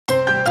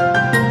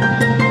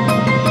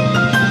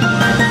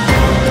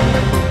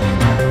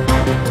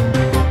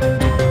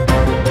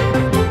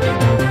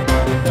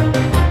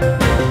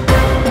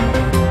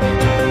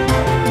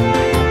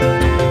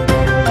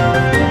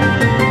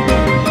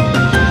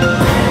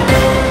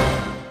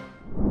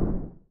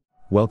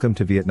Welcome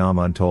to Vietnam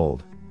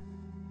Untold.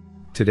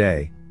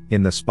 Today,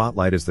 in the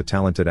spotlight is the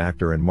talented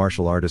actor and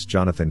martial artist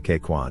Jonathan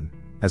Ke Quan,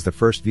 as the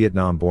first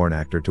Vietnam-born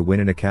actor to win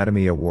an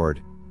Academy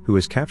Award, who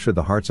has captured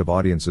the hearts of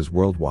audiences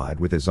worldwide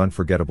with his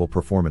unforgettable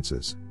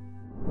performances.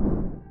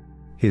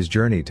 His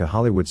journey to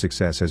Hollywood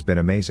success has been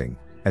amazing,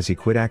 as he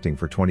quit acting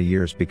for 20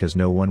 years because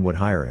no one would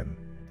hire him.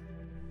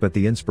 But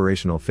the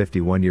inspirational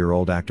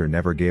 51-year-old actor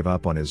never gave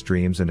up on his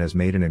dreams and has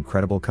made an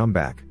incredible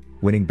comeback,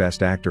 winning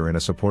Best Actor in a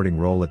Supporting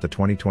Role at the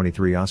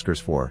 2023 Oscars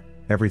for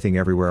Everything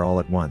Everywhere All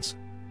at Once.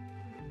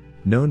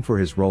 Known for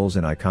his roles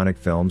in iconic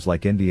films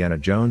like Indiana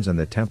Jones and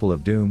the Temple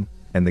of Doom,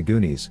 and The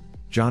Goonies,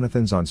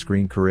 Jonathan's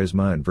on-screen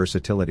charisma and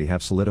versatility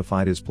have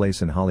solidified his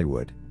place in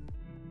Hollywood.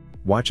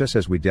 Watch us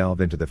as we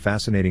delve into the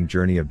fascinating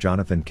journey of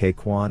Jonathan Ke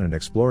Quan and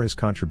explore his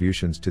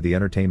contributions to the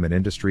entertainment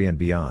industry and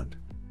beyond.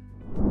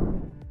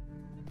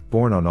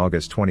 Born on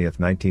August 20,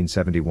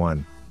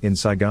 1971, in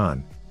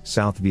Saigon,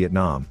 South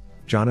Vietnam,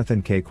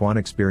 Jonathan Ke Quan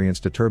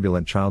experienced a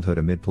turbulent childhood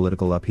amid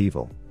political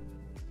upheaval.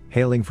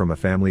 Hailing from a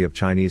family of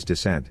Chinese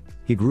descent,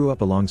 he grew up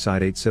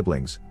alongside 8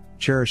 siblings,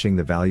 cherishing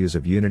the values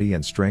of unity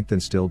and strength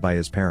instilled by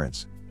his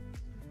parents.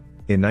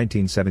 In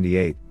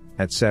 1978,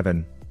 at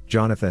 7,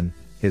 Jonathan,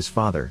 his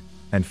father,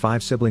 and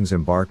 5 siblings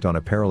embarked on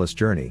a perilous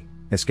journey,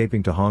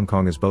 escaping to Hong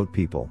Kong as boat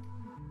people.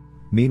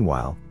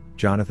 Meanwhile,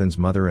 Jonathan's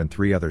mother and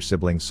 3 other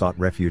siblings sought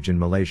refuge in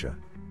Malaysia.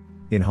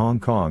 In Hong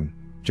Kong,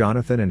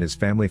 Jonathan and his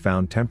family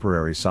found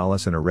temporary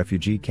solace in a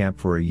refugee camp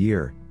for a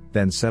year,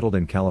 then settled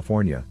in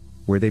California,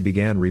 where they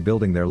began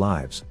rebuilding their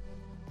lives.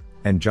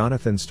 And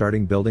Jonathan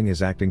starting building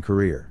his acting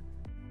career.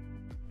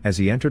 As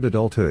he entered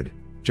adulthood,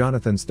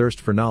 Jonathan's thirst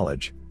for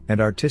knowledge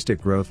and artistic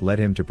growth led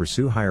him to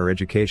pursue higher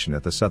education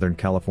at the Southern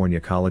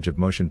California College of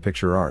Motion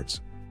Picture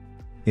Arts.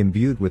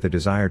 Imbued with a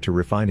desire to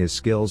refine his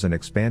skills and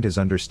expand his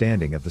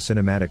understanding of the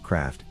cinematic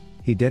craft,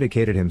 he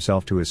dedicated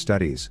himself to his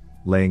studies,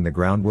 laying the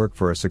groundwork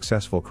for a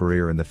successful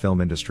career in the film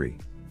industry.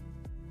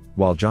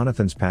 While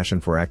Jonathan's passion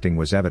for acting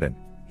was evident,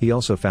 he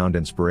also found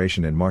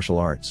inspiration in martial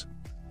arts.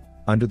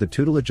 Under the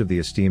tutelage of the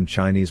esteemed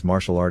Chinese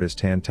martial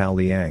artist Han Tao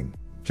Liang,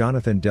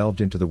 Jonathan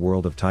delved into the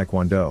world of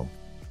Taekwondo.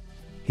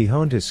 He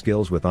honed his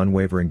skills with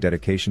unwavering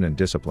dedication and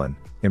discipline,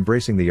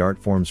 embracing the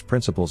art form's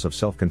principles of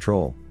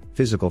self-control,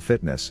 physical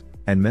fitness,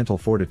 and mental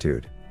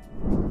fortitude.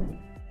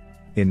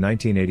 In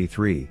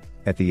 1983,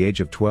 at the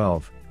age of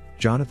 12,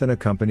 Jonathan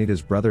accompanied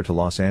his brother to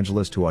Los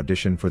Angeles to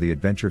audition for the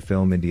adventure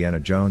film Indiana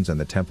Jones and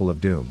the Temple of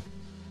Doom.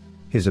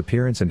 His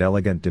appearance and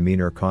elegant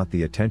demeanor caught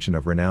the attention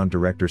of renowned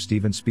director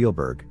Steven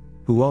Spielberg,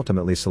 who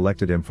ultimately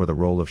selected him for the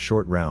role of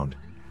Short Round,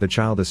 the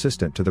child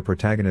assistant to the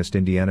protagonist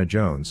Indiana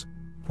Jones,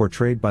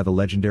 portrayed by the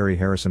legendary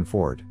Harrison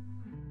Ford.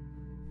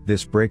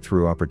 This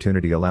breakthrough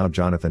opportunity allowed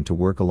Jonathan to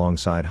work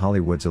alongside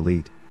Hollywood's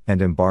elite,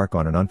 and embark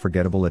on an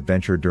unforgettable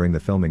adventure during the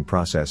filming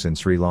process in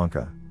Sri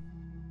Lanka.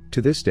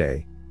 To this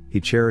day, he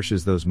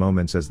cherishes those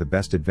moments as the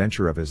best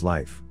adventure of his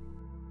life.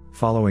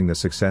 Following the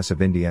success of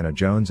Indiana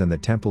Jones and the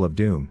Temple of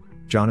Doom,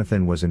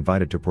 Jonathan was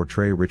invited to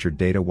portray Richard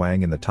Data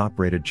Wang in the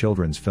top-rated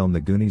children's film The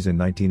Goonies in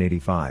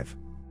 1985.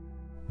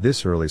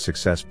 This early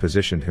success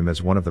positioned him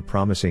as one of the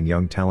promising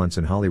young talents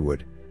in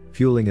Hollywood,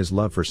 fueling his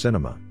love for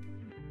cinema.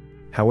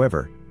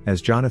 However,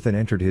 as Jonathan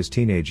entered his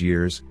teenage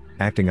years,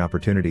 acting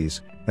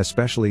opportunities,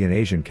 especially in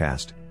Asian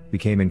cast,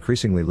 became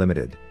increasingly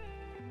limited.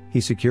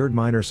 He secured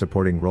minor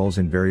supporting roles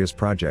in various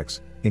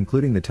projects,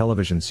 including the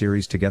television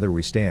series Together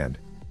We Stand,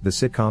 the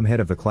sitcom Head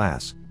of the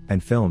Class,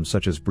 and films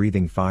such as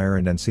Breathing Fire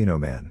and Encino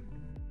Man.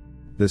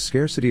 The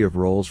scarcity of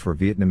roles for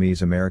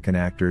Vietnamese American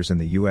actors in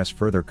the U.S.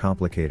 further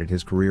complicated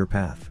his career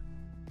path.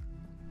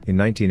 In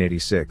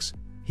 1986,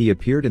 he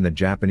appeared in the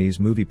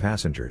Japanese movie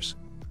Passengers,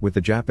 with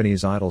the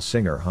Japanese idol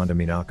singer Honda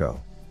Minako.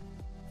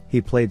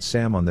 He played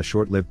Sam on the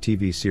short-lived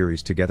TV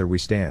series Together We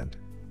Stand,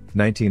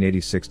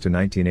 1986 to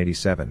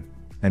 1987,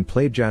 and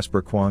played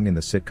Jasper Kwong in the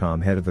sitcom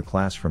Head of the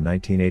Class from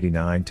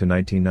 1989 to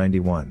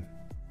 1991.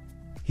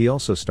 He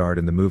also starred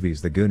in the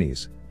movies The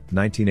Goonies,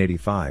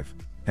 1985,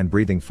 and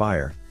Breathing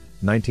Fire,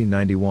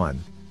 1991,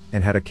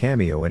 and had a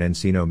cameo in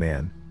Encino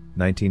Man,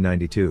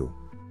 1992.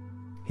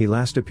 He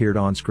last appeared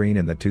on-screen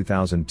in the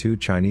 2002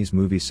 Chinese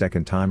movie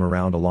Second Time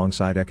Around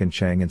alongside Ekin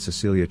Cheng and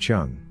Cecilia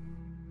Cheung.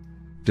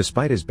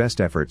 Despite his best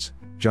efforts,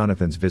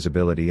 Jonathan's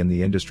visibility in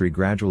the industry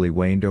gradually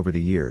waned over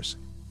the years.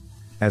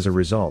 As a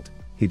result,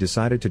 he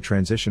decided to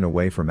transition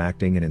away from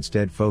acting and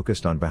instead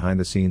focused on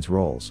behind-the-scenes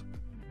roles.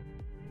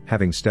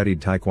 Having studied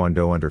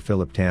Taekwondo under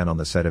Philip Tan on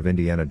the set of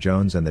Indiana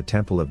Jones and the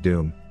Temple of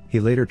Doom, he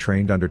later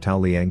trained under Tao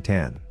Liang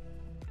Tan.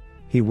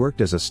 He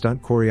worked as a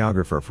stunt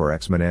choreographer for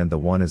X-Men and The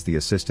One as the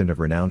assistant of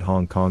renowned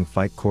Hong Kong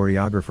fight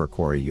choreographer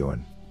Corey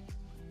Yuen.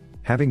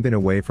 Having been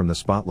away from the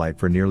spotlight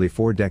for nearly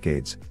 4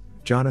 decades,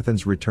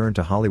 Jonathan's return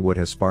to Hollywood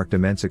has sparked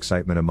immense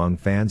excitement among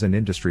fans and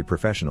industry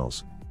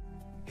professionals.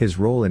 His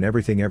role in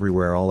Everything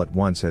Everywhere All at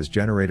Once has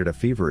generated a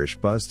feverish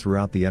buzz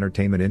throughout the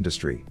entertainment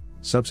industry,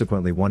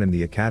 subsequently won him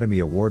the Academy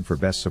Award for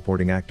Best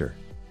Supporting Actor.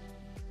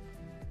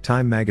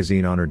 Time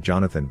magazine honored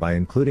Jonathan by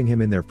including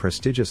him in their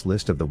prestigious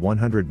list of the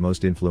 100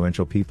 most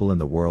influential people in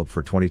the world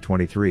for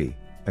 2023,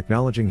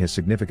 acknowledging his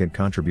significant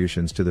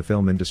contributions to the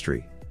film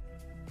industry.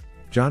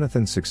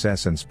 Jonathan's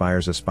success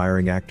inspires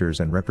aspiring actors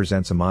and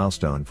represents a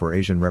milestone for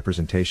Asian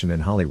representation in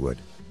Hollywood.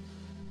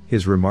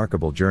 His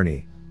remarkable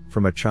journey,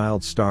 from a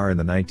child star in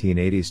the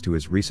 1980s to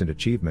his recent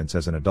achievements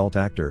as an adult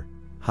actor,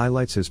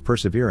 highlights his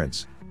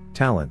perseverance,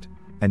 talent,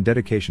 and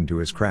dedication to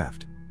his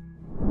craft.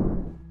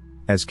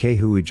 As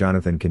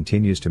Jonathan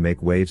continues to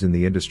make waves in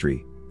the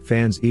industry,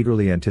 fans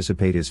eagerly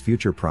anticipate his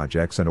future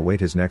projects and await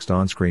his next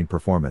on-screen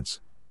performance.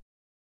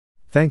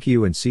 Thank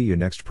you and see you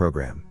next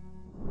program.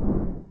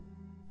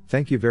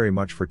 Thank you very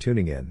much for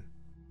tuning in.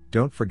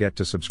 Don't forget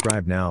to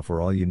subscribe now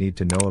for all you need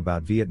to know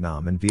about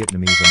Vietnam and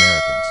Vietnamese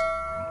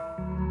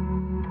Americans.